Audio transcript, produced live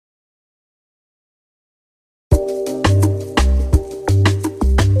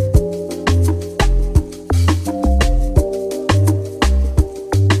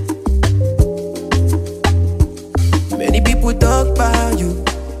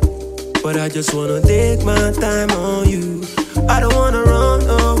but I just wanna take my time on you. I don't wanna run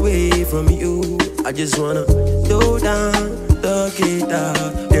away from you. I just wanna go down, talk it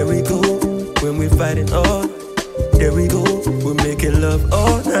out. There we go, when we're fighting all. There we go, we're making love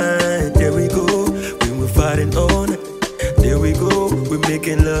all night. There we go, when we're fighting all night. There we go, we're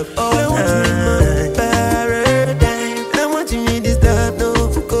making love all night. Paradise, I want you in this love, no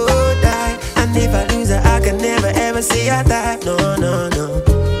go die. And if I lose her, I can never ever see her die. No, no, no.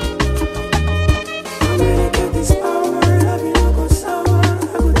 I'm gonna get this power, love you no go sour.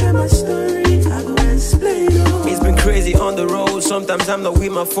 I go tell my story, I go explain. It's been crazy on the road, sometimes I'm not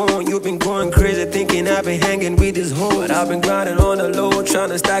with my phone. You've been going crazy thinking I've been hanging with this hoe. But I've been grinding on the low, trying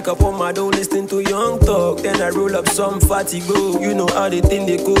to stack up on my dough, listening to Young Talk. Then I roll up some fatty go. You know how they think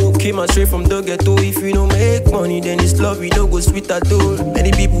they go. Came out straight from the ghetto. If you don't make money, then it's love, we don't go sweet at all.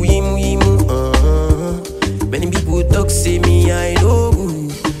 Many people many people talk, say me I know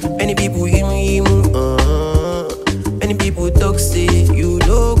good. Many people many people talk, say you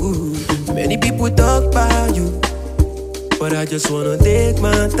know good. Many people talk about you, but I just wanna take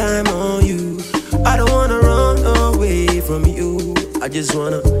my time on you. I don't wanna run away from you. I just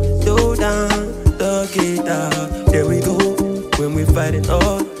wanna go down, talk it out. There we go, when we're fighting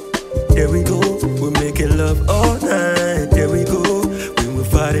all. There we go, we're making love all night. There we go, when we're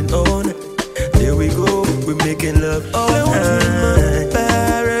fighting all night. There we go, we're making love all night.